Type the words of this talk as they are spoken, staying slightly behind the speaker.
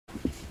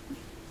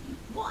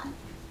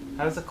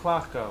How does the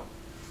clock go?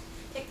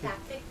 Tick tock,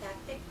 tick tock,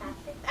 tick tock,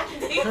 tick tock,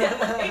 tick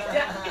tock, tick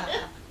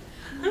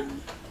tock.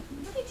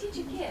 What do you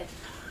teach a kid?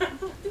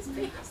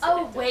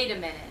 Oh, wait a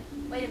minute.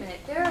 Wait a minute.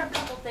 There are a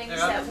couple things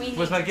that we need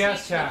to teach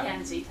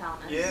Mackenzie,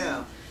 Thomas.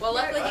 Yeah. Well,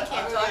 luckily he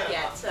can't talk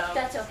yet, so.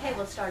 That's okay.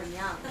 We'll start him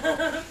young.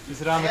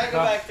 Is it on the I gotta go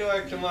clock? back to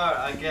work tomorrow.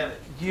 I get it.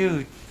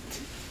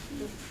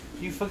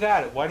 You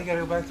forgot it. Why do you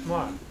gotta go back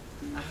tomorrow?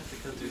 I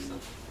have to go do something.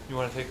 You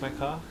want to take my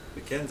car?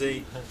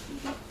 Mackenzie.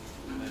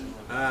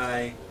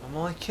 Hi. I'm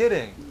only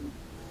kidding.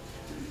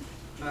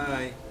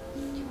 Hi.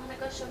 Do you want to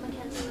go show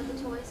Mackenzie where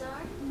the toys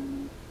are?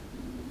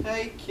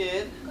 Hey,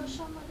 kid. Go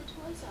show him where the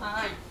toys are.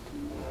 Hi.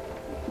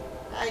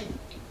 Hi.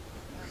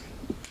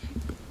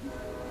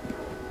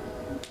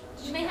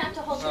 You may have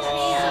to hold his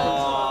hand.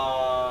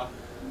 Aww.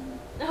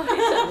 No, he's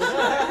so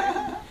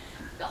shy.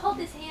 Hold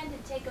his hand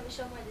and take him and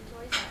show him where the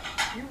toys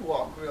are. You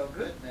walk real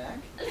good, Mac.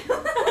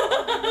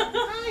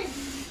 Hi.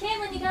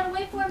 Caitlyn, you gotta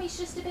wait for him. He's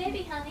just a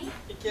baby, honey.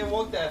 He can't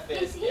walk that fast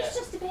He's yet.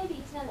 just a baby.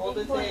 He's not a Hold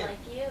big his boy hand.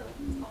 like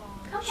you.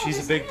 Come She's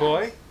hold a big his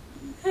boy?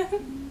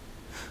 hand.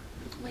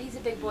 Well, he's a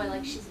big boy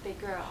like she's a big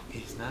girl.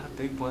 He's not a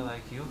big boy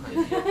like you,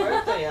 honey. It's your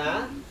birthday,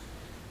 huh?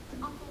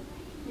 Uncle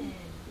Raymond.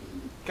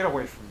 Get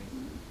away from me.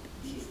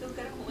 She's still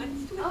got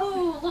one.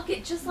 Oh, look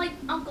at just like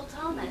Uncle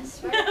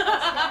Thomas,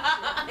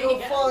 right? Go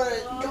for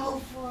it. Go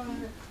for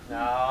it.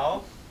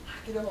 No.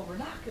 Knock it over.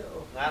 Knock it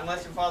over. Not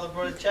unless your father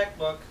brought a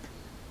checkbook.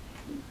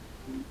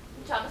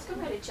 Thomas can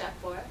write a check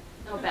for it.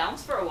 No,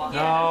 bounce for a walk.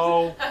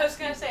 No. I was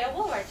gonna say, I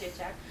will write you a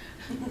check.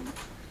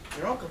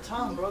 Your Uncle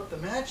Tom wrote the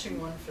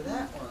matching one for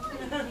that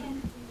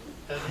one.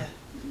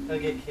 He'll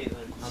get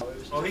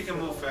Caitlyn. Oh, he can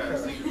move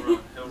fast. He can run.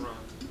 He'll run.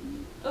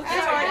 Okay.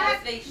 That's why I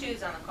have the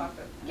shoes on the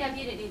carpet. Yeah,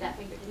 you didn't need that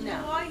finger, did you? No.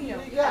 What do you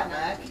got,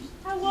 Mac?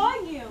 How are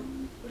you?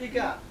 What do you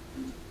got?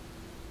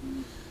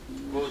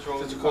 What was wrong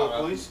with Did the you call car?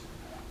 police?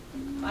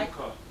 I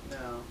Call.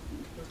 No.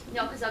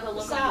 No, because I'll go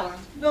look Stop. for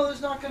him. No,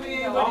 there's not going to be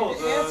anybody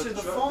to answer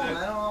the phone. I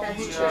don't know. That's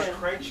who's true.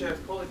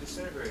 crankshaft pulley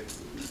disintegrated.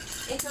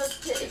 It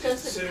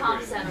goes to the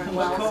comp center in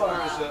What car?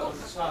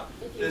 Wellsboro.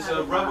 There's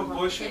a rubber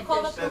bushing They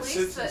call the that police,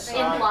 sits but they-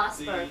 inside In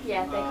Blossburg,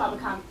 yeah, they call the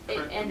current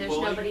and there's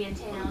pulley nobody in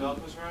when the town.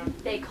 belt was around.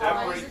 They That call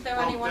Why brake isn't there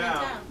broke anyone in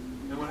down, town?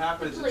 And what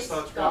happens is it Police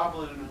starts go.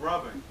 wobbling and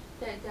rubbing.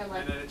 They're like,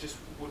 And then it just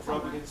would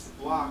rub against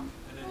the block,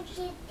 and then it just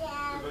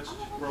eventually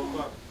just broke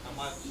up.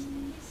 How much?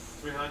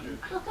 300.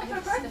 looking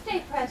for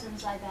birthday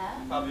presents, I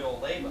bet. Probably all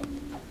labor.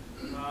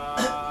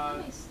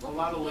 A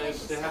lot of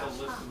lifts. They had to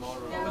lift the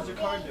motor What over. was your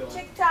car doing?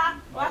 Tick tock,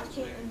 Motor watch was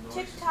it. making noises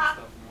Tick and tock,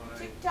 stuff, and when I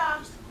tick tock,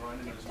 just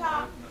grinding, tick there's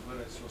tock, no air in the hood,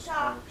 I saw tick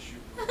spark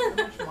shooting. How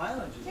much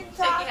mileage is tick it? Shake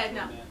your tock, head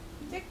no.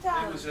 tick It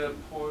tock. was a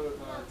poor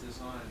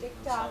design. Tick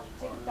on tock, South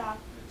tick Park. tock.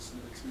 It's a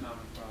common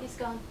problem. He's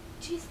going,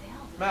 geez, they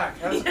all. Mac,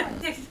 how's it?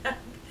 His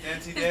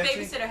Dancy, Dancy?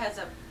 babysitter has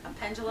a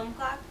pendulum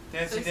clock.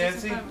 Dancy, so he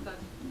sits Dancy? in front of it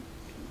and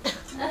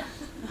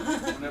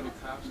Whenever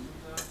cops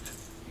comes out,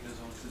 he goes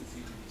on to the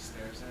TV and he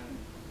stares at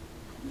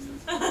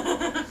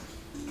it.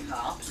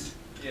 Cops.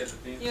 Yeah, the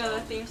theme goes, you know the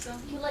song. theme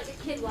song? You let your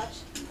kid watch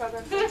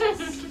programs like this?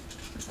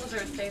 Those are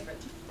his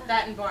favorites.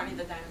 That and Barney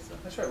the dinosaur.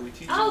 That's right, we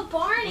teach Oh, him.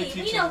 Barney! We We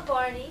teach know him.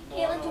 Barney. Oh,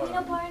 Caitlin, do I we know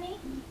know Barney?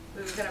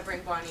 We were gonna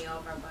bring Barney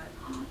over,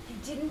 but You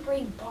didn't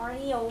bring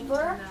Barney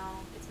over? no,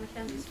 it's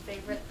Mackenzie's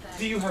favorite Do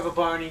thing. you have a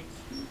Barney?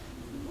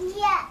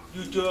 Yeah.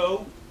 You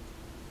do?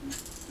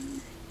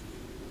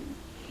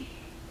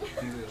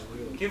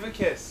 Give a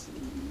kiss.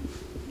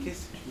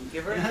 Kiss.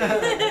 Give her a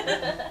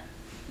kiss.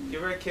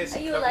 Give her a kiss.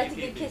 and Are you cover allowed your to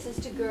give pee-pee. kisses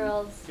to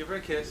girls? Give her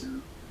a kiss.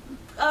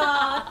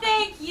 Oh,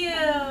 thank you.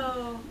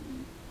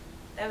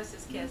 That was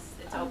his kiss.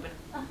 It's open.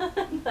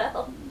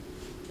 Well.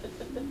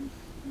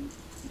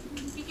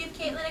 You give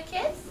Caitlin a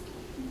kiss?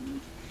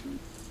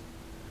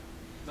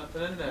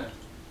 Nothing in there.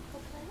 Go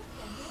play with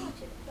him. He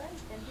wants you to play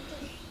with him.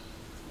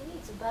 He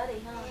needs a buddy,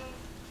 huh?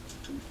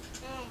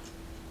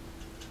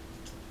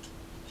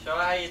 Show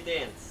her how you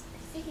dance.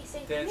 See, he's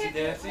saying, Dancy, come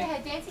here, dancy. Go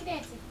ahead, dancy,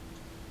 dancy.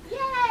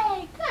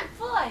 Yay! Good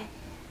boy.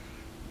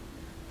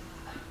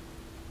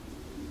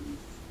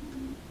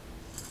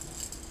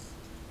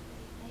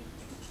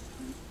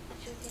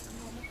 Should we take him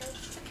home with us?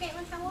 So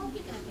Caitlin, how old are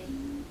you gonna be?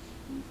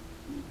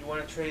 You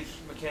want to trade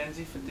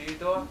Mackenzie for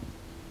Theodore?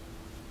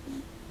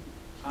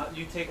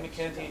 You take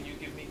Mackenzie and you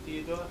give me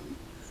Theodore?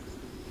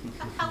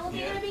 How old are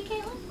you gonna be,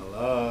 Caitlin?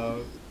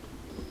 Hello.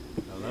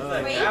 It's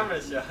like Wait.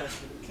 camera shot.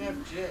 Can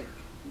have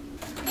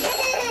Jake.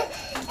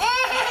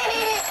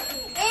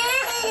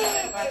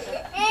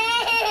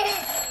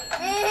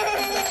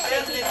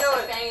 Anthony, do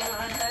it. Banging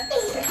on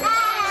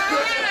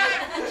her.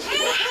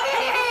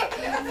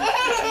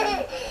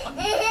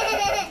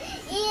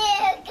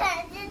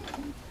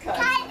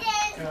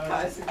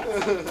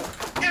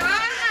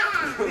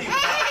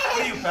 What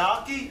are you,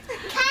 Balky?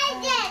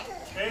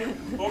 Hey,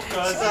 both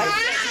cousins.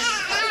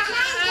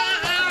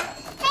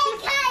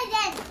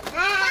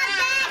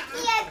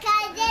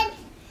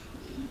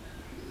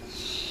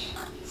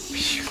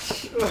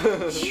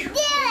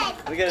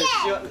 We got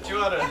a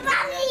shorter.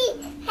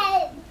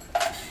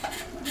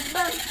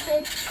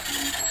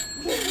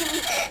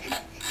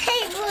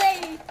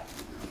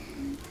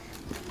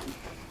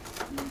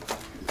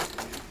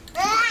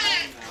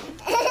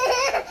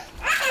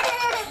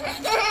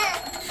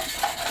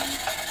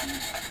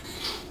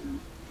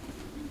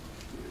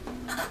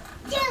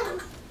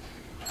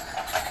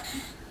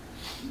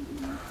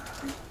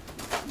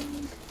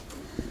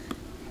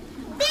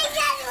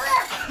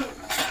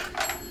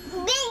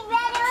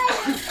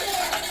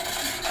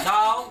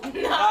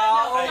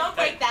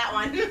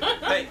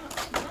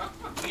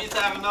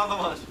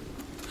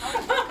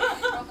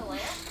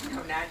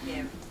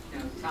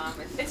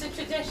 Thomas. It's a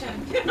tradition.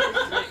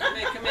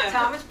 Come here.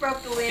 Thomas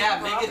broke the land. Yeah,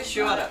 make it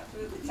shorter.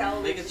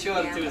 Make it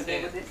shorter to his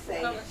hand.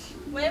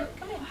 Wait,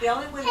 come here. The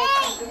only one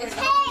that can do it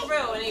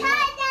Through and he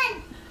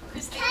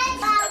Christine,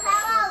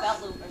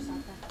 belt loop or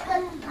something.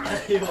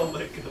 He won't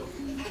let go.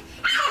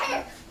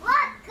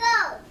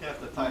 You have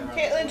to tie her.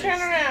 Caitlyn,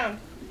 turn around.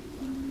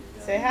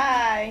 Say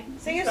hi.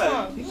 Sing a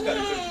song. He's got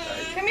a good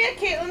tie. Come here,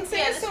 Caitlyn, sing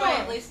Yeah, a this way at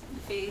song. least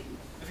be.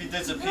 If he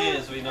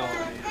disappears, we know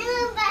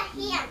what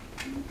he is.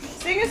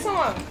 Sing a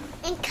song.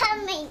 And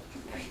coming.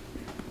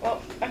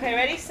 Well, okay,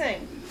 ready?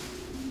 Sing.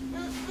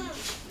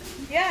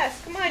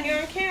 Yes, come on, you're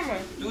on camera.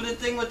 Do the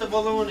thing with the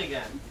balloon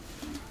again.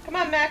 Come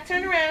on, Mac,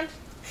 turn around.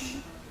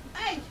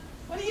 Hey,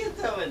 what are you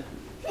doing?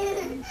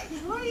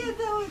 What are you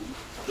doing?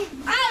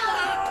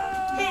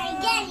 Where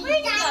are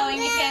you going,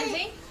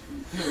 Mackenzie?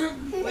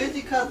 Where's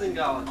your cousin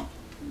going?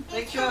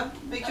 Make sure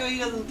he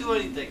doesn't do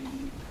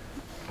anything.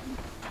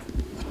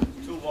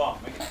 Too long.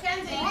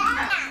 Mackenzie.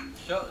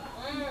 Show,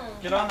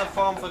 get on the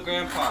phone for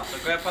Grandpa. So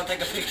Grandpa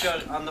take a picture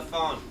on the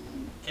phone.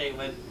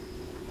 Caitlyn.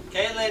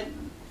 Caitlyn.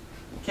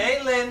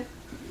 Caitlyn.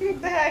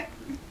 What the heck?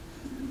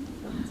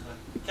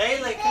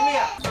 Caitlyn, come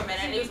here. For a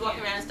minute, he was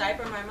walking around his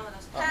diaper, and my mother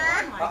goes, oh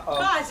my Uh-oh.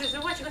 God, there's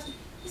a witch. She goes,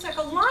 he's like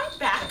a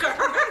linebacker.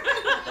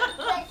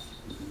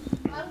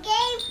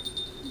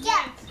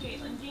 Dance,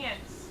 Caitlyn,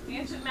 dance.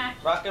 Dance with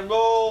Mac. Rock and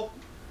roll.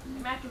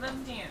 Mac, let's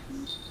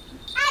dance.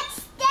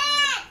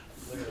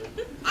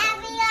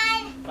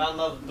 Found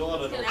another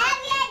daughter. Big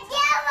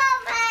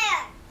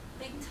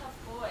tough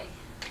boy.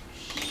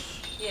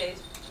 Yeah,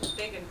 he's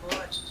big and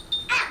broad.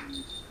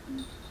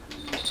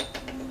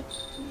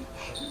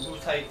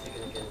 Who's height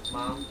again?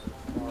 Mom?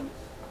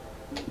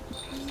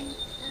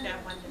 No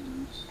wonder.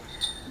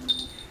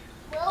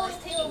 Roll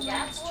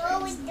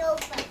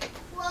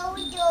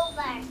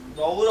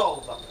it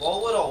over.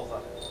 Roll it over.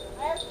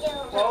 Roll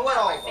Roll it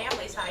My over.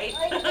 family's height.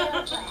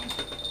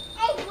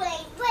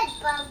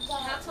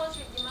 How tall's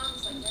your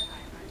mom's like your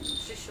height, right?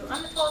 She's short.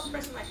 I'm the tallest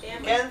person in my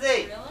family.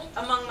 Mackenzie. Really?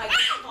 Among my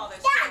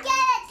grandfathers.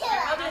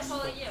 How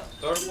tall are you?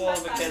 Third floor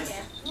of Mackenzie.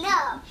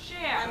 No.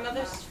 Share. My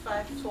mother's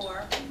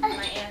 5'4". My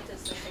aunt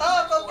is I think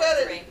Oh, go get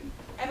it. 4'3".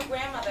 I have a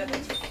grandmother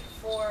that's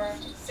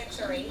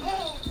 4'6" or 8".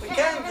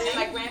 Mackenzie. And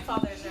my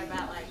grandfathers are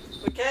about like,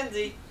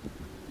 Mackenzie.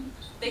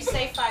 they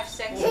say 5'6",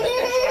 but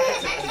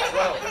they're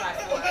really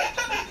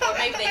 5'4". Or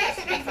maybe they used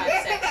to be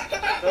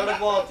 5'6". Throw the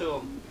ball to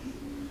him.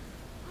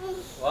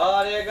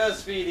 Well, there goes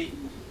Speedy.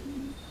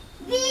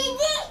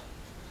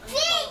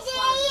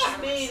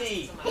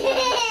 Speedy.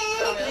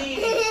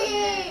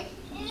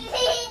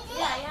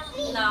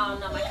 No,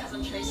 my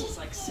cousin Tracy's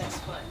like 6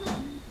 foot.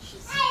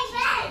 She's a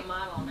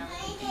model and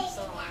everything. She's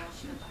so model,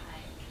 she got the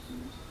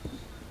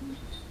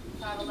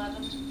height. 5'11".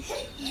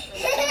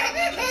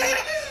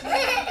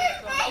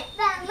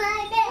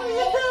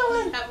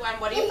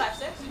 What are you,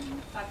 5'6"?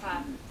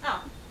 5'5".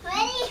 Oh.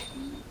 Ready?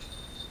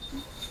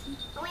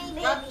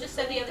 Rob just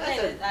said the other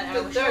day that I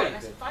was short. And I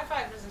said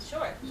 5'5" isn't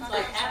short. It's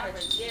like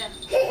average. Yeah. I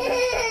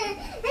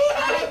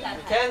like that height.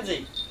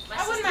 Mackenzie. I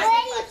wouldn't mind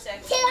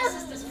saying 5'6". My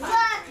sister's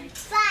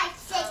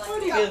 5'3".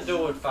 What are you gonna do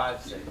with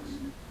 5'6"?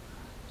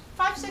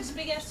 5'6"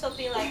 begins to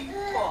be like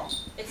tall.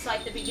 It's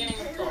like the beginning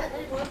of tall.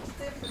 What's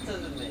the difference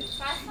does it make?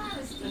 5'5"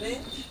 is An decent.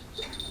 inch?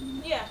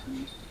 Yeah.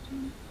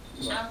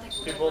 I don't think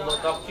we're People gonna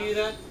look grow up to you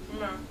then?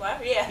 No,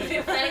 what? Yeah.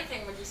 If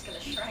anything, we're just gonna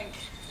shrink.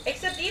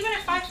 Except even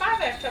at 5'5",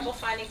 I have trouble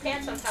finding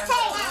pants sometimes.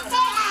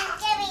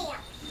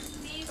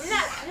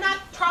 Not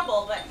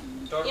trouble, but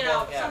you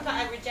know, sometimes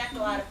I reject a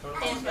lot of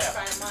pants by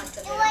trying them on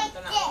because they're not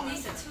long.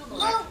 These are too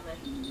low,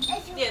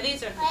 actually. Yeah,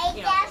 these are just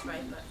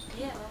right, but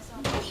Yeah, that's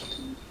all.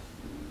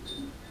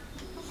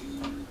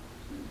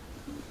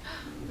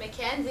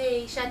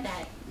 Mackenzie, shut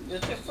that.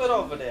 Get your foot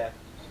over there.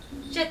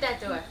 Shut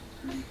that door.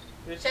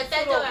 Get Shut your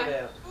that foot over door.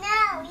 there.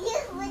 No, you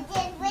would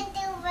just went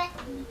over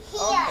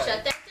Okay.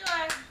 Shut that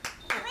door.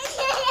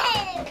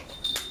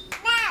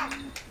 No.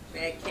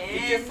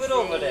 Get your foot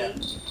over there.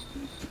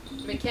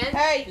 Mackenzie.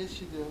 Hey.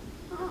 Yes, you do.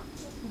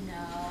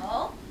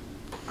 No.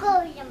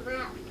 Close your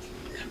mouth.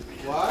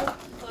 What?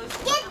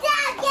 Get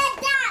down, get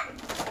down.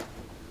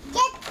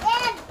 Get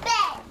in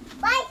bed.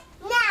 Right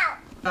now.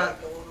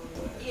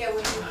 Yeah,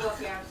 when you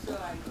walk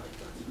outside.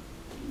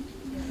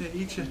 Yeah,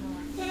 eat your.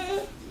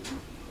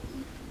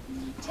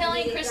 Tell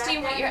me,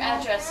 Christine, what your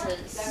address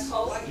is.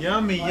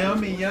 Yummy,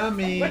 yummy,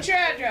 yummy. What's your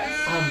address?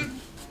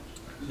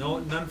 No,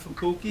 none for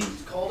Cookie.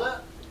 Hold it.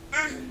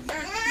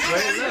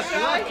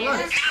 Wait,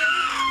 look.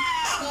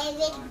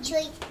 David,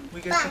 treat. We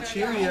got the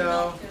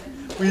Cheerio.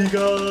 We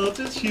got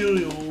the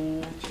Cheerio.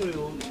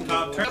 Cheerio.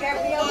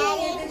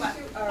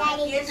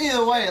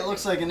 Either way, it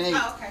looks like an 8.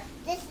 Oh, okay.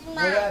 This is What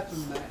mine.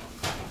 happened, Mac?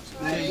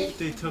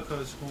 They took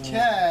us home.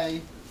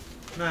 Okay.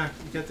 Mac,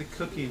 you got the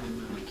cookie in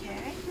there.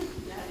 Okay.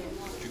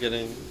 Did you get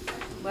any?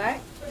 What?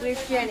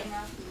 Where's Jenny?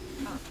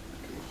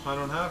 I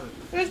don't have it.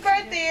 Whose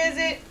birthday is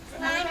it?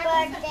 My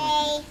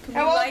birthday.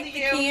 How old are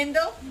you?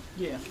 Candle?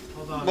 Yeah.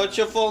 Hold on. What's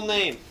your full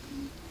name?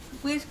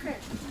 Where's Chris?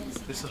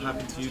 This will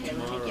happen to you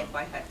tomorrow.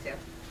 by her too.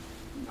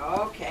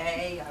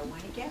 Okay, I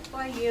want to get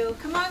by you.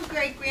 Come on,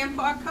 great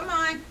grandpa, come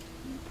on.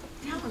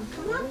 Tell him,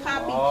 come on,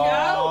 Poppy Joe.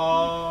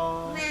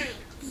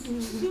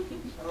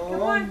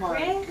 Oh on, my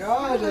Chris.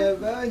 God,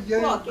 Emma,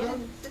 you're Walk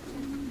in.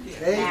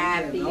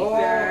 Happy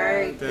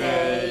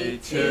birthday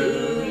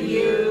to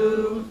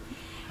you.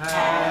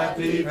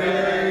 Happy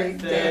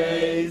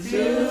birthday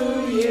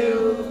to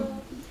you.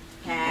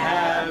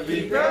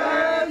 Happy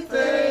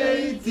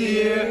birthday,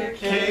 dear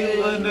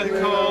Caitlyn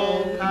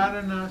Nicole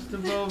Paternoster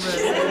Bove.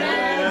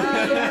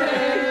 Happy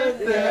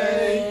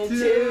birthday to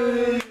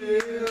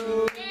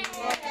you.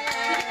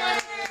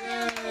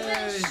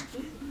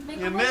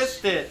 You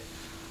missed it.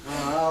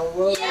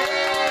 well,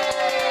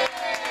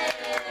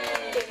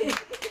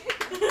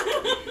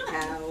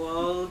 How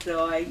old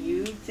are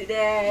you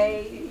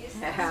today?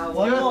 How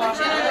old You're are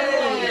three.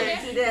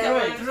 you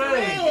today?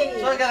 Three.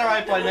 So I got it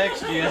right by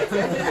next year.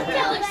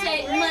 Tell her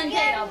say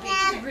Monday I'll be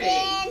 3.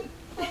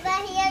 Over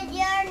here,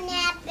 you're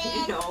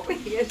napping. Over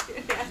here.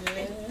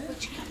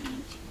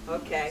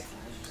 Okay.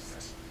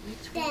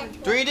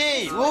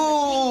 3D. The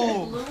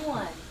Woo! blue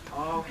one.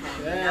 Oh,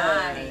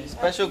 Yeah. nice.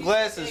 Special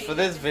glasses for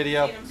this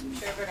video. Feed him some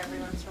sherbet every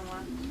once in a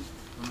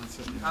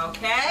while.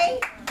 Okay.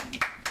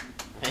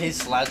 He's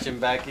slouching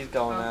back. He's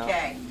going out.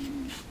 Okay.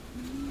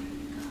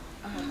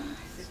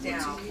 Sit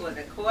down for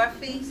the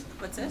coffee.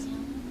 What's this?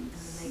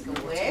 Make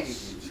a wish.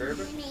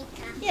 Sherbet?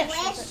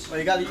 Wish. well,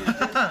 you gotta use this.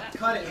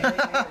 Cut it.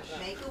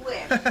 Make a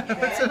wish.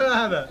 What's the Okay?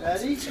 matter?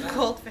 Ready?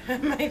 Cold for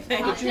my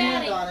thing. Put your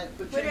hand on it.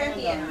 Put Put your her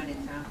hand hand on on it,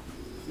 Tom.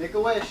 it. Make a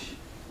wish.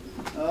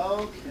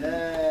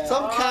 Okay.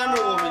 Some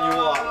camera woman you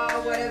Oh,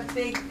 are. what a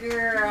big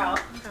girl.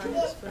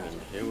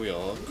 Here we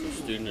are.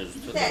 Christine is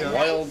to That the nice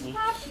wild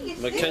puppy is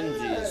Mackenzie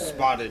good. is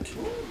spotted.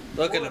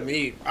 Look at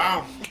me.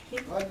 Ow.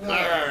 What Tom, goes? you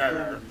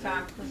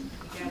got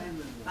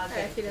him. I'll get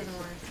If he doesn't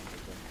want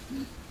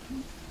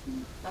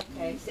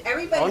Okay, so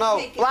everybody Oh, no,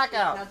 take a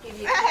blackout. seat,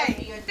 and I'll give you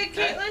Hey, your Big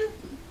Caitlyn,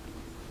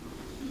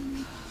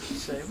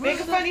 Say, make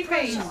a funny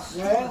face.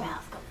 yeah.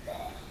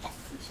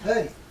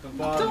 Hey.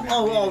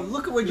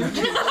 Look at what you're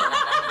doing.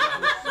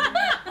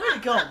 Where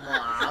you go,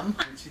 Mom?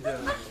 What's she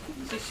doing?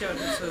 She showed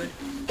him food.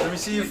 Let me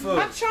see your food.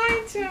 I'm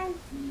trying to.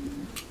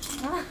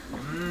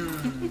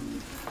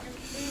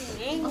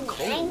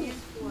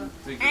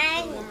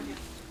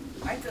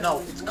 No,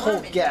 it's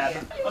cold, Gab.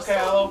 Okay,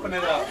 I'll open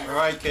it up. All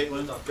right,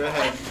 Caitlyn, go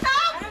ahead.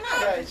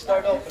 Okay,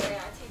 start opening.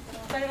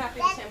 Better not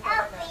be the same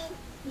color.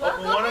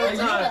 Open one at a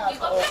time. You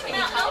go pick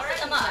them out. I'll open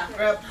them up.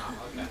 Grab.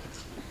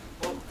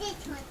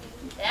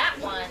 That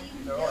one.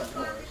 They're all yours.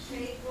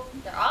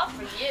 They're all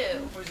for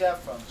you. Who's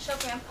that from? Show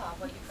Grandpa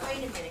what you got. Wait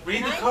a minute.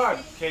 Read can the I card,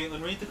 see-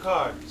 Caitlyn. Read the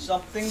card.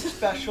 Something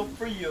special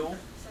for you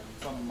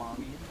from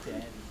Mommy and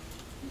Daddy.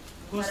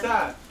 Who's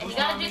that? And Who's you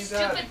gotta Mommy do and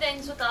stupid Daddy?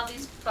 things with all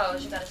these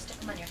bows. You gotta stick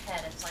them on your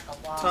head. It's like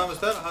a wall. Tom, is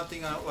that a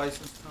hunting out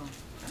license, Tom?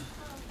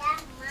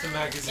 It's a It's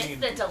magazine.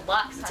 the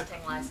deluxe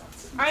hunting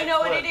license. I know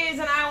what it is,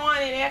 and I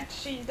want it after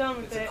she's done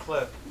with It's a it.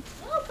 clip.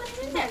 No, put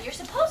it in there. You're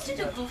supposed to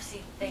do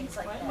goofy things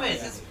like that. Wait,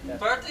 is this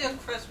birthday or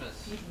Christmas?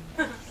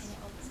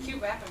 It's cute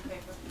wrapping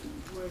paper.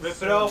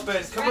 Rip it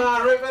open. Come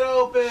on, rip it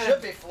open.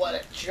 Should be for what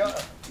it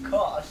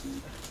cost.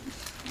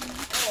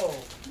 Oh.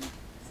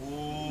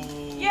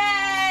 Ooh.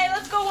 Yay!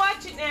 Let's go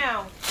watch it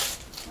now.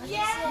 What is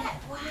Yeah. it?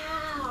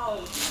 Wow.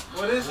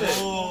 What is it?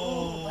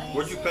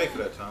 What'd you pay for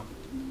that, Tom?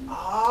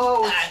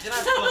 Oh, You're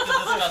not supposed to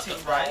discuss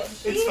the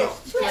price. it's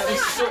Yeah, we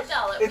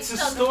 $1. it's the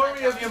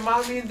story of your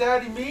mommy and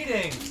daddy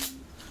meeting.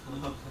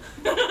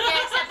 Yeah,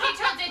 except he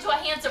turns into a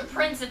handsome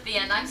prince at the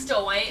end. I'm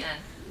still waiting.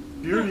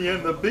 Beauty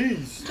and the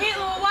Beast. Caitlin,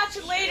 we'll watch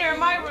it later in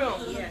my room.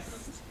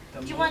 Yes.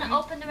 Do you want to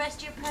open the rest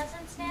of your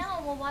presents now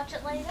and we'll watch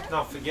it later?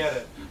 No, forget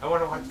it. I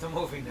want to watch the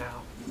movie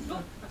now.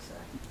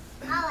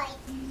 Alright.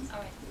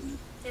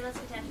 See, let's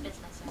get down to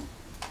business now.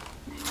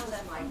 How's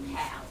that my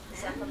pal?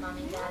 Is that for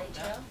Mommy and Daddy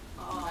too?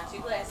 Got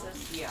your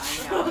glasses? Yeah,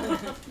 I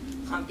know.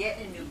 I'm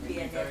getting a new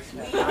pair next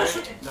week.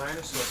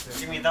 Dinosaur Give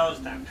thing. me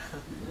those then.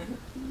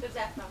 Who's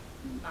that from?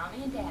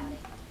 Mommy and Daddy.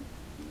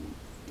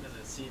 Is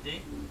it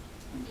CD?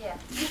 Yeah.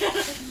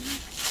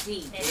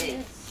 CD. Maybe it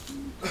is.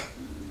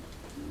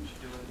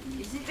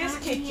 Is it This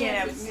hot kid in can't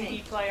have here? a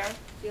CD player.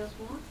 Feels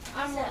warm?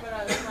 I'm more, but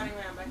I was running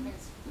around, but I think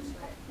it's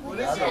right. What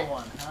The is other it?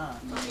 one, huh?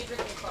 I'll be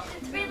drinking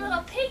coffee. 3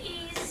 little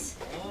piggies.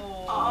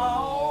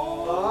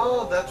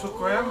 Oh, that's what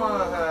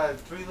Grandma had.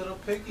 3 little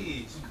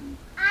piggies.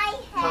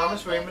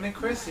 Thomas, Raymond, and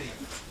Chrissy.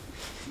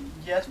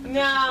 Yes, but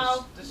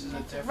No. this is a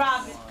different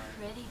Robin. one.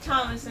 Pretty.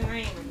 Thomas and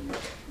Raymond.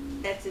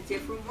 That's a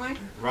different one?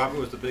 Robert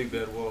was the big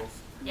bad wolf.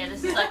 Yeah,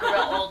 this is like a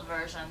real old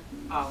version.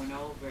 Oh,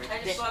 no, very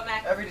I just bought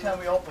mac. Every time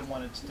we open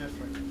one, it's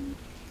different. Here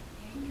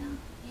you go.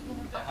 You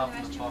gonna The open the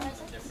rest of your Hufflepuff is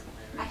presents? different.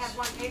 I have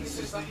one page This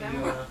that is says the,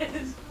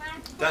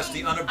 memorized. That's the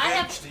I have-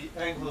 unabridged.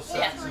 The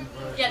Anglo-Saxon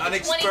version. Yeah, the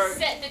Unexpert-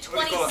 27.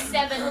 what do you call it?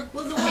 27.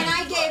 Well, the one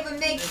I gave him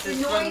makes the This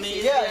is from noises.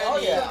 me. Yeah, oh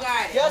You yeah.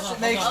 got it. Yes, it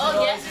makes the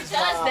Oh, yes, noises, it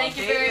does. Mom. Thank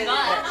you very Come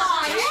much.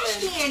 on, that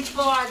can't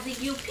bother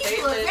you.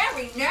 People are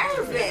very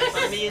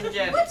nervous. Me and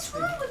Jen. What's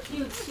wrong with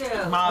you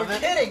two? Mom, We're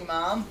kidding,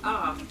 Mom.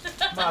 Oh,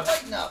 Mom,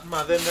 Lighten up.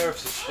 Mom, their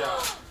nerves are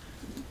shot.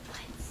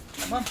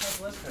 Mom, let's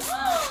go.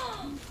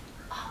 Uh-oh.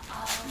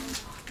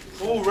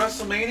 Ooh,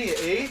 WrestleMania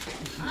 8?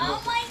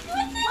 Oh my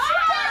goodness, you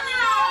done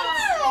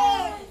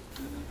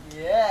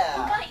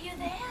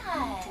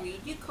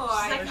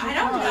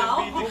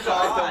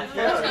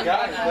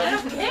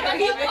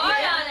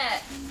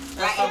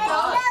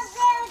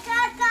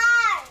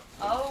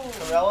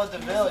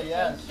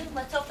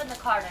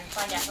card and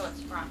find out who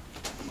it's from.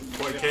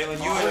 Boy, Caitlin,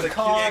 you Oh, and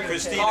card.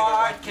 Christina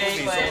Card, got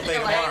movies all Caitlin. day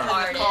What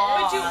tomorrow.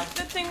 card is. But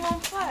the thing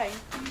won't play.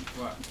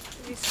 What?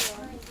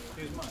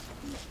 Here's mine.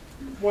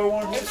 Why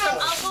won't It's his from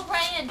side? Uncle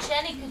Ray and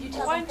Jenny. Could you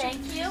tell them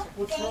thank you?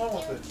 What's wrong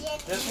with it?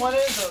 This one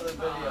is or the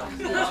video?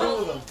 Two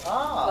of them.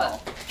 Oh.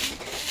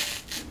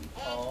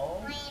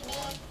 Oh.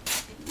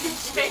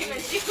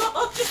 Raymond, she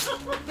called you.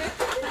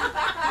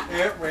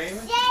 Yeah,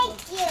 Raymond.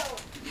 Thank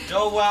you.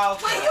 Joel.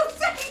 What you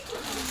say?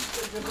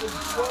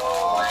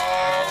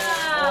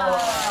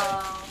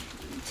 Wow.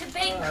 To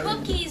bake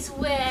cookies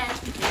with.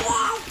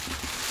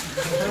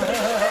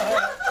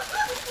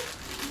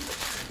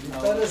 You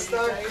better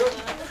start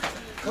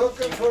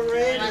cooking for You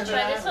Raymond. want to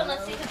try this one?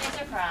 Let's see who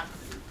these are from.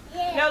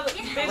 No, the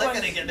big Look ones.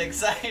 at it getting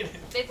excited.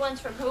 Big ones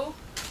from who?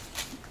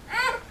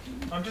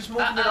 I'm just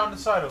moving it on the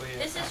side over here.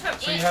 This is from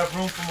So you Aunt. have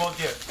room for more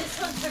gifts. This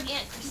one's from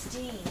Aunt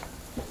Christine.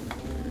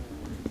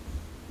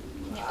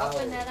 Can you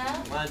open that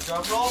up? Want a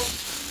drum roll?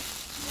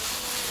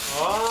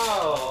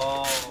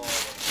 Oh.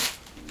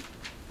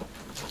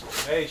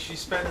 Hey, she's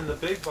spending the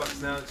big bucks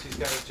now that she's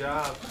got a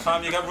job.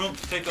 Tom, you got room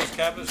to take those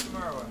cabinets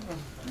tomorrow?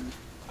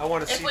 I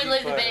want to If see we you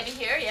leave the play. baby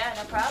here, yeah,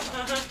 no problem. I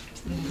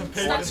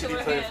not want to too see you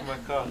much. play for my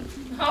car.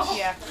 Oh.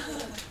 Yeah.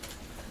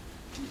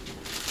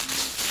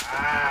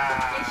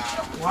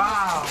 Ah.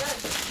 Wow.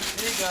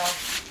 There you go.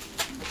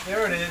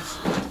 There it is.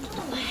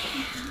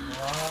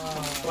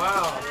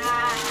 Wow.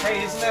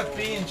 Hey, isn't that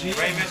B&G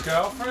Raymond's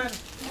girlfriend?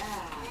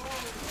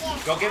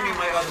 Go get me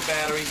my other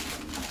battery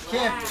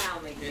Can't.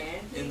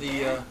 in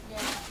the,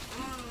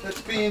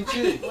 That's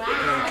B&G.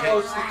 Oh,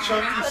 it's the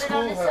chunky Put it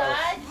on the schoolhouse.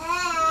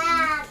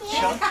 side.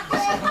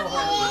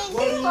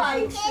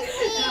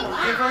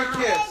 Give her a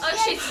kiss.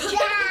 Oh, she's.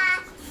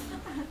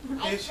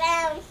 I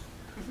found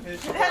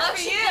Here's- Oh, That's for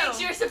she you.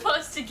 thinks you're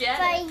supposed to get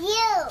for it.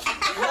 you.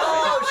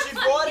 No, she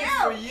bought it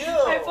for you.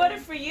 I bought it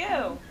for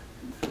you.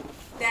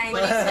 Thank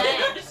What do you say?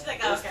 She's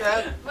like, What's okay.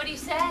 that? What do you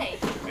say?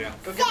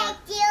 Thank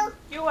you.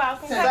 You're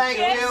welcome. Thank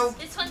you.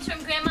 This one's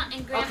from Grandma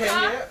and Grandpa. Okay,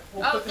 yeah.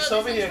 We'll Oh, put this no,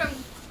 over here.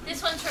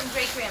 This one's from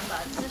Great Grandpa.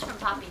 This is from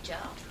Poppy Joe.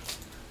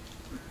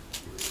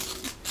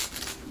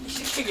 You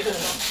should figure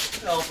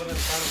this out. I'll put it in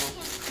front of him.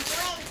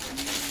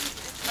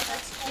 Oh,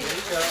 that's There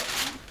cute. you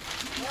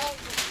go.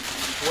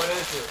 What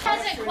is it?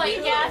 Hasn't quite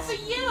yet. For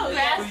you.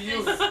 For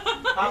you.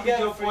 Poppy got it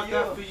Joe for bought you.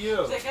 that for you.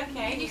 She's like,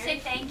 okay. Did you say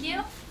thank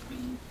you?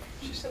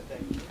 She said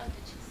thank you. Oh, did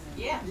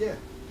she? Yeah. Yeah.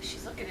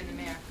 She's looking in the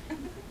mirror.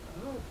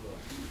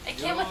 I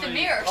can't with the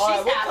mirror. All right,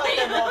 She's we'll cut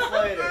them happy. off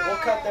later. We'll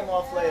cut them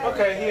off later.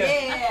 Okay, here.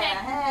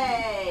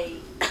 Hey.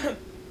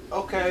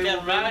 Okay, Get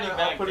we'll ready I'll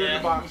back put it in there.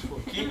 the box for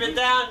you. Keep it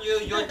down, you.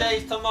 Your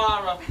day's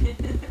tomorrow. Here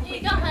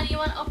you go, honey. You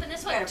want to open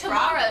this one? Got a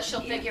Tomorrow problem.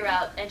 she'll figure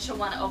out, and she'll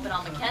want to open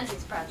all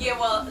Mackenzie's presents. Yeah,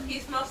 well,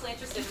 he's mostly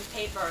interested in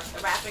paper,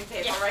 the wrapping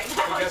paper Yeah. right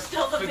now. Forget, It's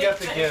still the forget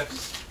big the thing.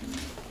 gifts.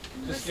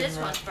 Who's Just give this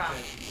him one a- from?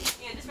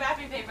 Yeah, just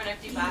wrapping paper and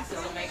empty boxes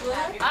will make him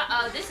happy.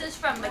 Uh-oh, this is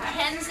from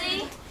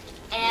Mackenzie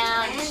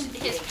and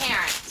his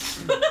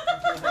parents.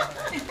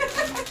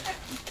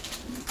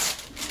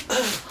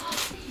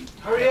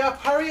 Hurry up,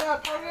 hurry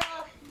up, hurry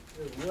up!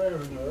 They're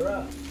wearing her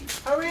up.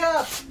 Hurry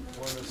up!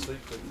 One to sleep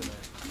with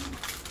tonight.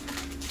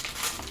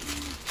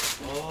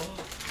 Oh.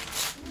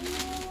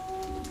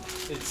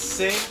 It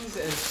sings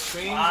and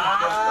screams Oh, and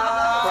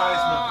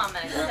cries I'm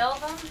gonna kill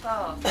them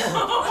both. no.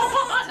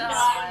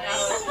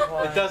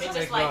 It doesn't It just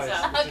make lights noise.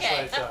 up. It just Okay.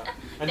 lights up.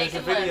 And They there's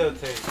a can live.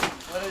 videotape.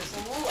 What is it?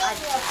 Ooh, a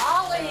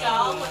dolly.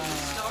 Doll with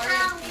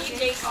storage,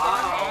 PJ storage.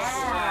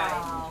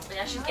 Wow. But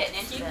now she's getting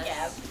into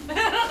this. You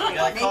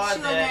got a card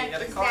there. You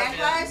got a card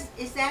there.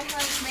 Is that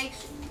hers? Makes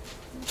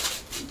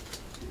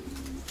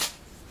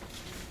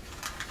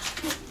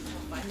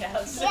Find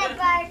out. Yeah,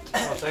 Bart.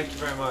 Oh, thank you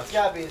very much. It's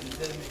gotta be the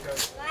Disney card.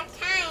 What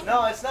time?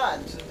 No, it's not.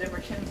 It's a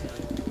different Kinsey.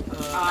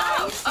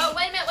 Oh, oh,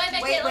 wait a minute, Wait,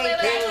 Caitlin,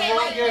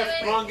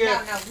 wait, Wrong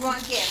gift, no, wrong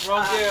gift.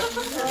 wrong gift.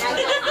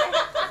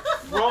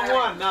 Wrong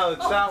one. No,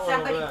 it's that one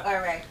Somebody, over there.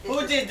 all right.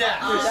 Who did that?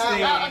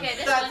 Oh, okay,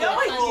 this That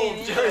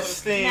one.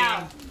 Christine.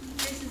 Now,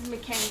 this is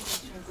Mackenzie's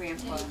from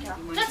Grandpa. You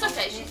wanna That's hold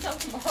okay, it? she's so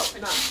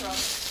open.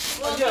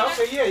 Oh, yeah,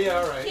 okay, yeah,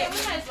 all right. Yeah, we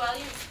might as well.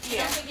 You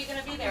don't think you're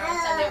gonna be there on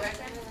Sunday, right?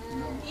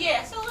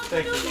 Yeah, so let's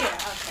Thank do you. it. Yeah,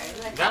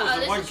 okay. that was the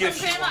This one is gift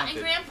from she Grandma and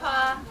wanted.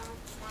 Grandpa.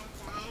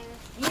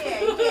 Yeah.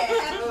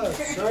 Oh,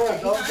 sure,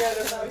 don't get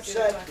us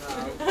upset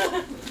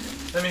now.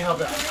 Let me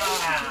help out.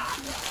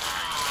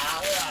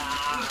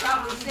 You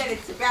probably said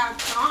it's about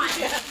time.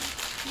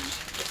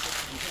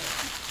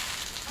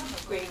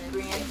 Great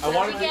grand. I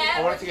wanted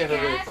What'd to you get her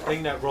get? the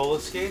thing that roller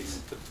skates,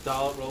 the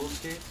doll roller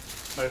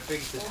skates. But I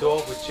figured the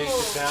dog would chase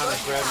it down and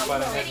grab it by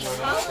the head Pretty and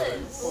run after it.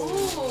 colors.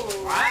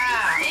 Ooh,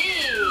 Wow.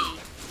 see.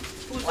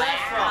 Who's Wow,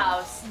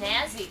 that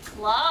snazzy clothes.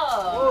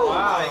 from? Oh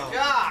Wow. my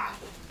God.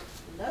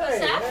 Who's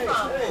that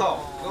from? Oh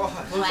God.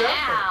 Who's that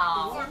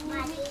Wow.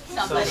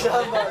 Somebody.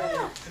 Somebody.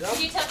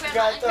 Can you tell Grandma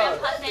Got and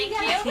Grandpa thank you?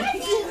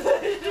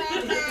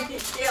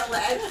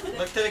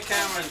 Look to the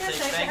camera and say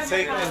thank you.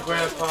 Take it,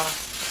 Grandpa.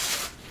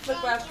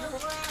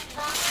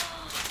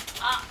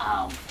 Uh-oh.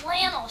 Oh,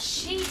 flannel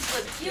sheets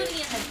with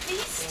Beauty and the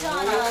Beast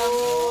on them.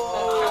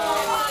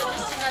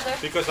 Just another.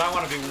 Because I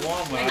want to be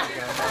warm when I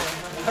go.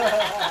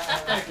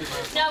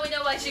 Now we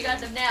know why she got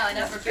them now. I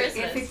know for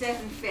Christmas. If it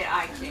doesn't fit,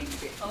 I change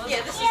it.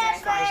 Yeah, this is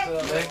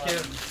Thank you.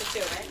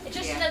 It's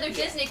just another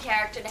Disney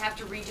character to have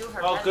to redo her.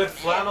 Oh, good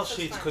presents. flannel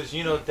sheets, because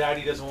you know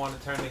Daddy doesn't want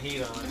to turn the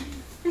heat on.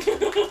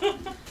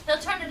 He'll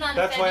turn it on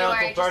That's in why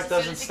February. Uncle Bert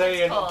doesn't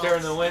stay in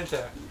during the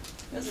winter.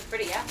 Those are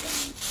pretty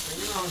apples.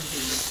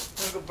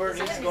 Uncle Bert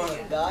needs to go on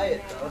a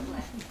diet, though.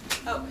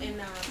 Oh, in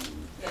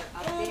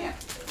Up there.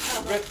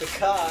 Rip the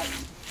cot.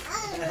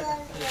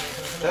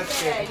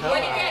 That's good. What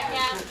do you get,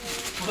 Cap?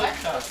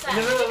 What's that?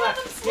 No, What do you have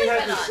them He sleeping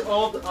had this on?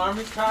 old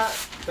army cot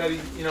that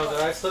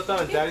that I slept on,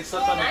 and Daddy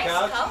slept on the Nice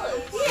couch.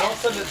 colors. And all of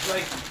a sudden, it's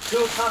like 2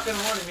 o'clock in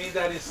the morning. Me and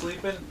Daddy's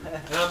sleeping,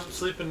 and I'm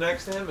sleeping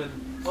next to him, and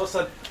all of a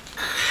sudden,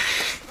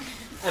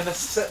 and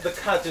the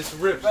cut just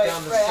rips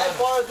down the I center.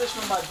 borrowed this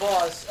from my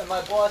boss, and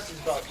my boss is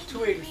about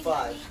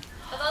 285.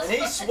 And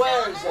he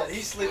swears that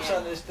he sleeps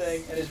on this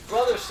thing, and his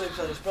brother sleeps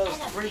on his brother's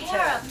And a 310.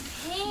 pair of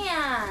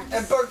pants.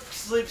 And Bert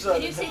sleeps on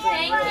Can you it. say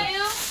thank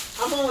you?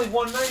 I'm only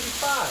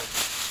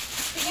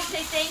 195. Can you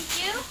say thank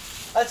you?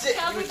 That's it,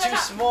 Tell you were everybody- too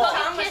small.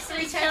 Tell them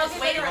kisses. Tell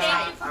everybody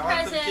thank you for I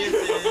want some presents.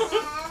 kisses.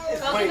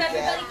 Tell Wait, everybody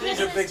Dad,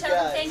 these are kisses. big Tell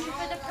them guys. thank you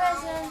for the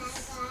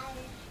presents.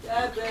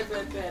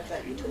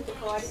 You put the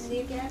card in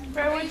there, Gab?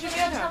 Where would you go?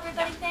 Tell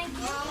everybody thank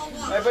you.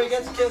 Everybody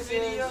gets kisses.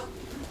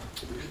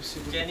 See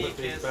if we can put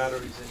these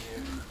batteries in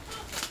here.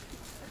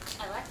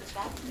 I like this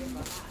battery.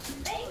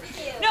 Thank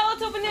you. No,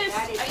 let's open this.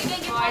 Are you gonna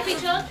give Poppy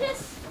Chunkus?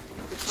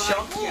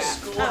 Chunky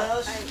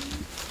schoolhouse.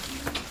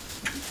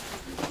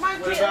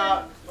 What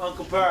about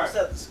Uncle Bert? What's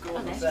at the school?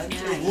 Oh, that's That's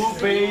Woo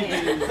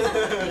baby.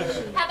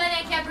 How about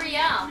Aunt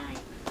Gabrielle?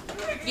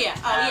 Yeah.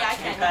 Oh, yeah, I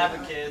Keep can.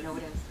 having kids. No,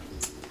 it isn't.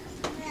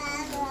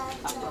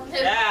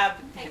 Gab,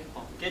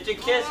 get your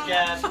kiss,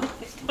 Gab. How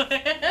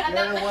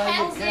about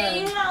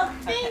Mackenzie? Oh,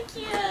 thank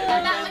you. How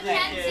about Mackenzie,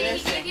 Mackenzie?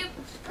 kiss. He gave you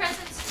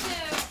presents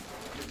too.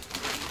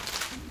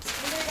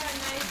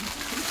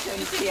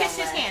 Kiss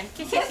his hand.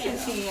 Kiss his Kiss hand.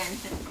 his hand.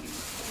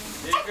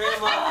 Give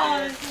grandma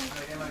a kiss.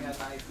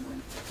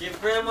 Give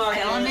grandma a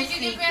kiss. Did you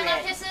give Grandma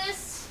kisses?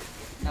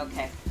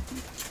 Okay.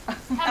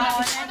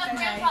 How about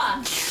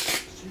Grandpa?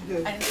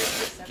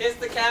 Kiss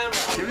the camera.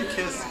 Give me a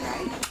kiss.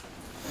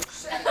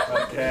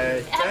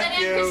 Okay. How about Thank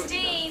Aunt you.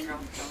 Christine?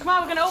 Come on,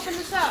 we're gonna open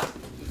this up.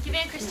 Give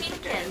Aunt Christine a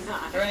kiss.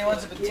 Are there any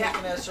ones that have been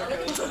taken as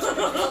circulation?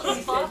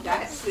 He said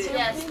that's it.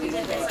 Yes, we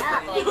did this. Like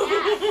that.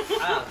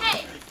 Wow.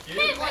 Hey,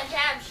 Caitlyn,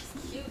 Gab, she's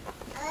cute.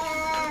 Oh,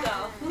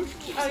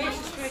 yeah,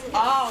 she's great.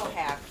 All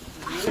happy.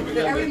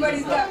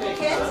 Everybody's got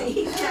Mackenzie.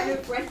 He's having a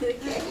friend of the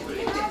kid.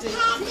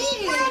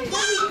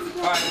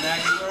 All right,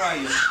 Maggie, where are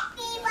you?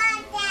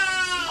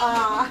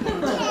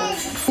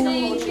 So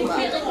you give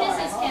Caitlyn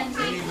kisses,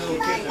 Kenzie. Any little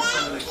kid in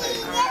front of the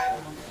cake.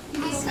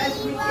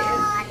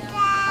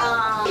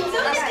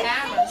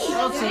 I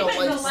don't see no lights.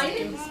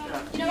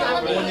 You know what?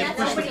 Let me When you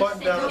push the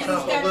button down on top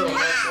a little,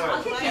 that's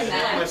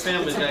why. My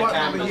family's The got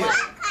button over cameras.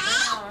 here.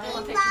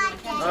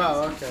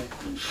 Oh, okay.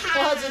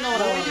 Well, how'd you know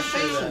what I want to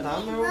see then?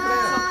 I'm over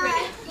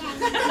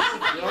there.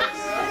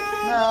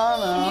 No.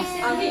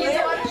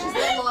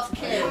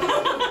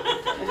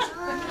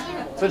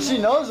 But she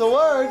knows the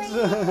words.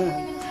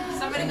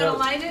 Somebody gonna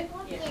light it?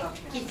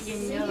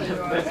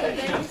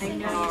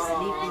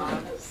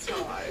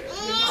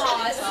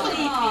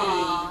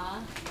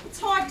 It's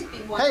hard to be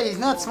one. Hey, he's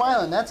not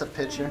smiling. That's a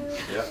picture.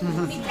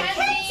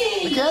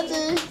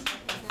 Mackenzie!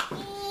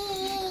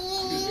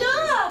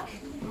 Look!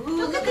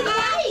 Look at the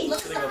lights!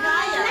 Look at the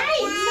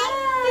lights!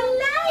 The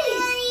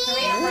lights!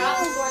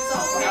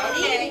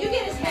 Okay. You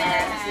get his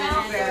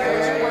Happy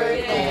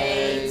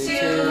birthday to you.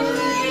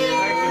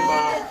 Thank you,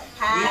 Bob.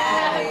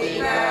 Happy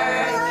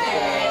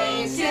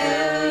birthday to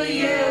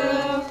you.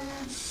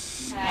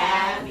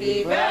 Happy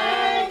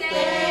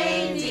birthday,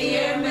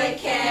 dear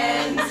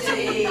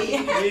Mackenzie.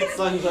 Need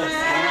sunglasses.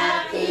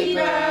 Happy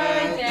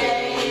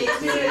birthday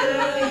to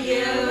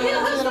you.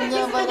 Get him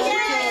down by that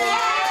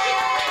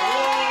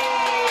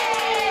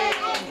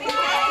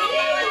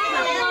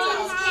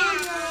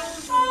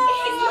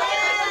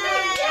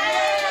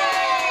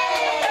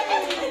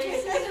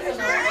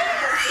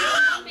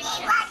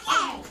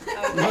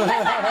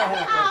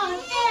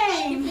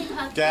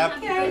Gab,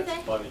 Happy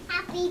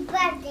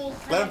birthday.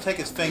 let him take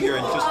his finger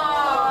and just.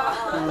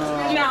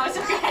 No, it's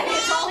okay.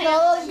 It's only No,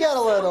 let him get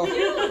a little.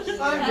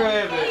 I'll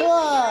grab it. Come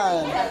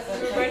on.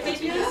 birthday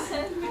juice.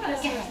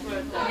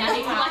 Now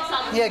he flex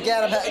on the Yeah,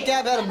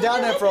 Gab had him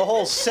down there for a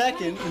whole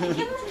second. Thank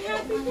you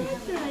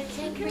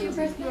for your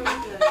birthday.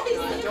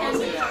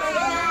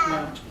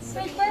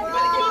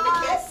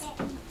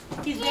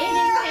 He's waiting.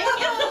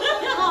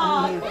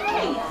 Aw,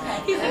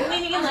 he's been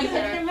leaning in like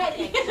that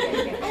already.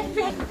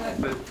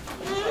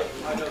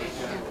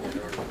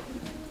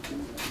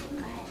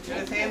 Get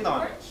his hand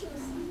on it.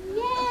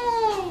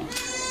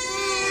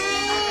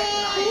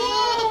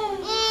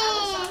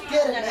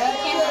 Get it, man.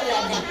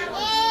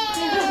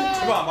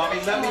 Come on, mommy,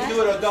 let me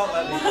do it or don't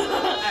let me.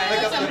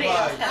 Pick up the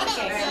bag.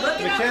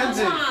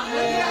 Mackenzie.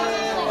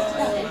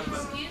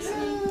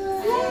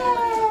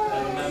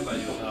 I remember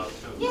you now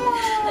too.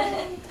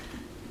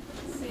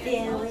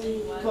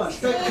 Come on,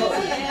 straight close.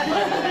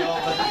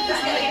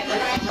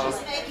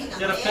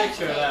 Get a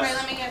picture of that.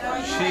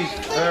 She's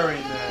very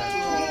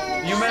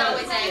mad. You mad?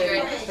 Always angry.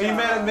 Are you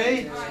mad at me?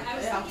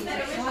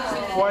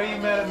 Why are you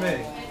mad at me?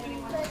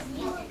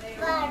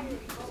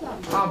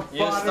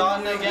 You're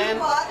starting again?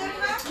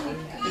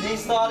 Did he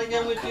start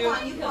again with you?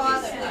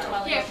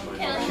 Here,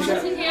 can you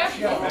sit here?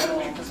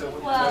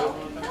 Well,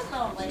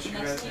 no, like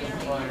next year.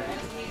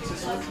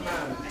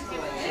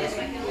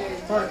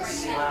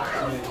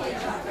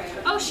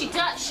 Oh, she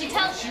does. She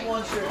tells. She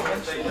wants your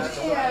attention.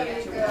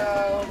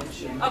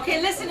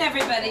 Okay, listen,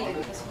 everybody. I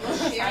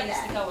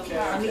used to go with her. I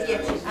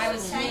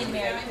was me and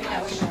Mary.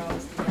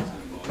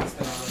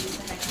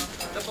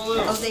 The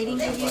balloon.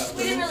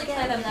 We didn't really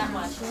play them that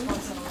much.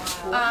 Once in a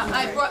while.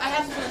 I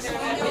have some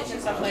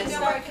pictures of my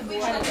story.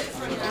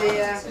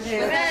 Yeah.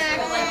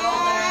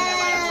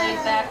 Laid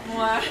back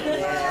more.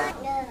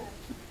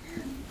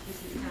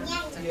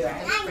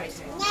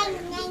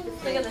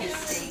 Look at this.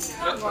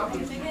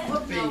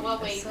 Well,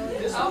 wait.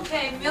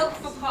 Okay, milk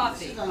for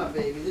coffee. This is not a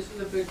baby. This is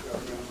a big girl.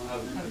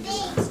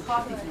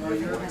 Coffee for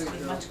you has to be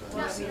much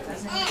closer.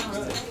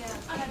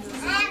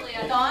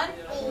 Dawn?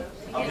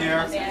 I'm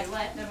here.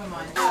 Never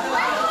mind.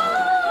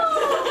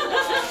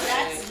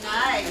 That's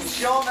nice.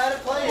 Show him how to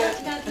play it.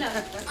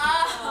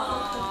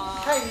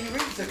 Oh. Hey, he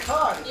reads the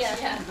card. Yeah.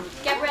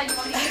 Get ready. You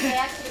want me to get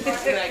back to the board?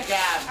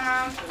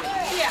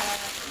 Yeah.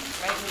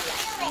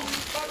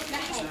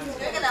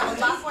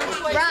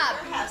 Rob,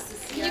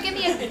 can you give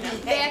me a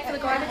bag for the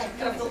garbage? I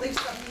have to leave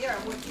some here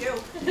with you.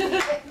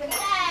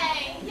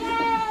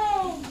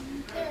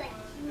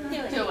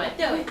 Do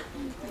it.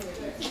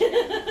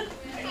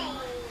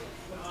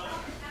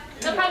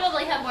 They'll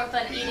probably have more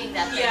fun eating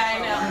that thing. Yeah, I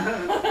know.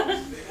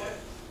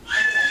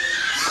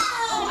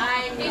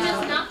 He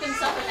just knocked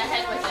himself in the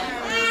head with it.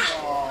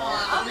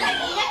 Okay,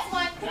 next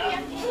one.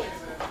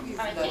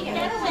 Alright, take it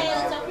out of the way.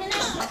 Let's open it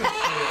up.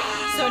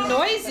 So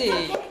noisy.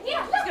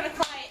 Yeah, he's gonna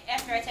cry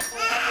after I take it away.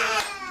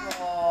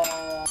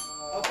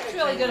 It's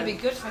really going to be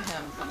good for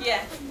him.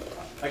 Yeah.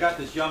 I got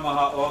this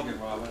Yamaha organ,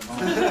 Robert.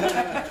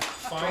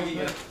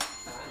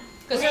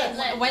 Because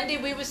Wendy,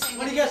 we were saying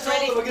When he that gets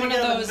ready older, for we're one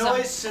gonna of get him a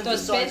noise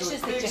those synthesizer benches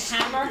with that you big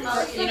hammer.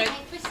 You know,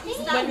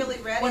 Not really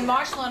ready. when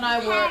Marshall and I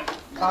were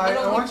I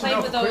little, we want you to played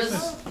know with for those.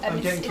 Christmas, I'm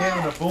it's getting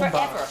Caitlyn a forever.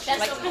 boombox. That's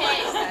Like,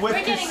 okay. With We're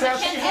getting the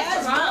cassettes. kids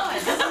that's wrong.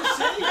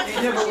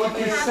 Yeah, but with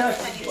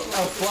cassettes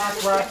of black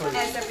rappers.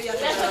 As every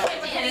other That's dog.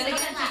 okay, and it's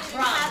gonna be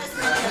drums.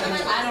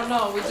 I don't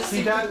know. We just.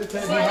 He does. He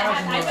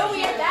I has know them. we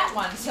had that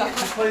one. So. He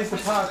plays the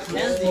pots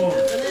with a spoon.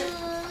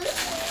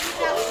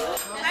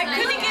 I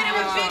couldn't get it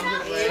with big.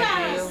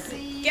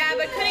 Yeah,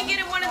 but couldn't get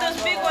it one of those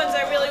big ones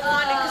I really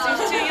wanted because he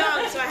was too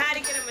young, so I had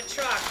to get him a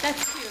truck.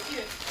 That's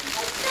cute.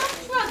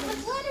 Truck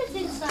with letters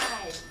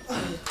inside.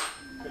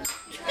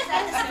 Is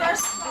that his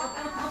first?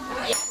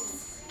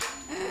 Yes.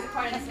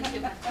 Part of this one too.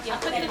 Yeah,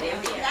 put it in there.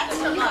 That's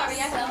Sorry, from us.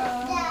 yeah, so.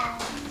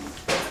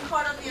 There's a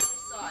card on the other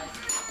side.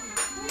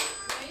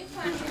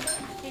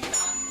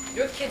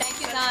 Your kids. Thank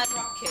you, Don.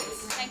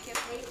 Kids. Thank you.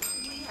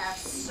 We have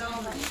so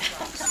many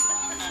trucks.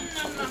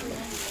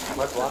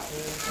 My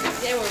blocking?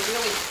 They were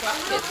really truck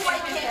Little kids. boy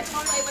came to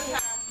play with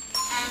her,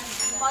 and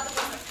the mother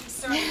wasn't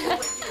concerned there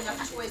wouldn't be enough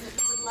toys that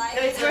he would like.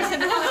 It's worse than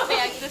the whole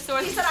bag. The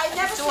sword. He said, I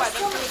never saw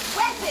so many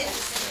weapons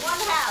in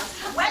one house.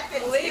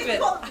 Weapons. Believe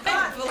it. I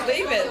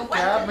believe it.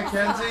 Gab,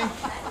 Mackenzie,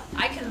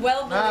 I can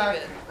well Mac.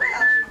 believe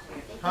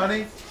it.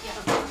 honey.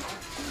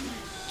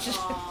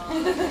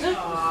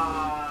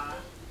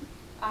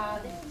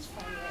 This is for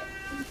you.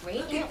 Great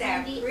Look at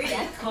that Wendy. pretty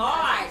That's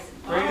card.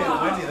 Great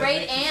and Wendy. That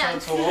Great makes you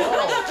aunt. sound so old.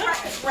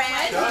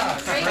 Grand.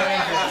 God, Great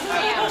Grand.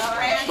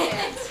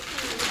 Grand.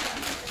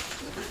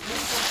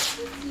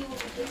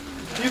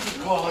 You could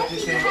call it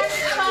just Does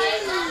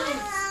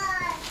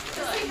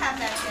he have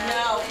that yet?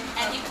 No,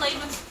 and he played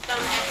with them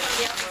at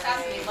somebody else's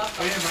house and he loved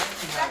them.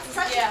 That's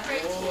such a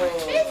great toy.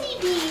 Busy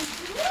bees.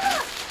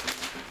 Look.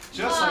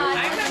 Just I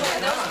like remember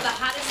those were the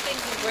hottest things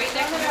in Great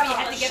Neck. Remember you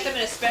had to get them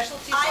in a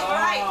specialty store. I'm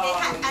right. They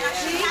had, and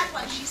she had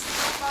one. She still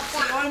loves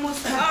it.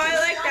 Oh, I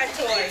like that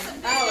toy.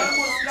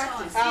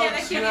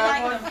 Alex, you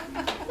have one?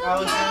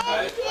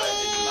 Alexandra?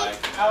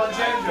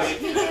 Alexandra.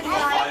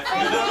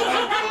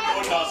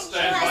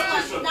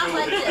 Not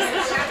like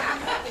this.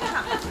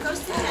 Goes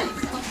to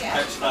 10. Okay.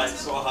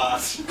 That's so hard.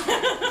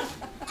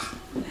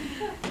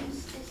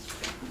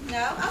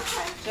 No?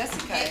 Okay.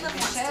 Jessica, Caitlyn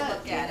wants to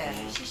look at it.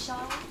 She's shy.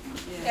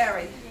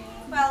 Very.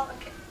 Well,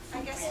 okay. I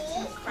guess it's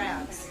in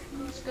crowds.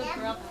 Good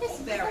girl.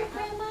 Very.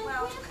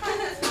 Well,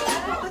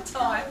 all the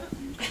time.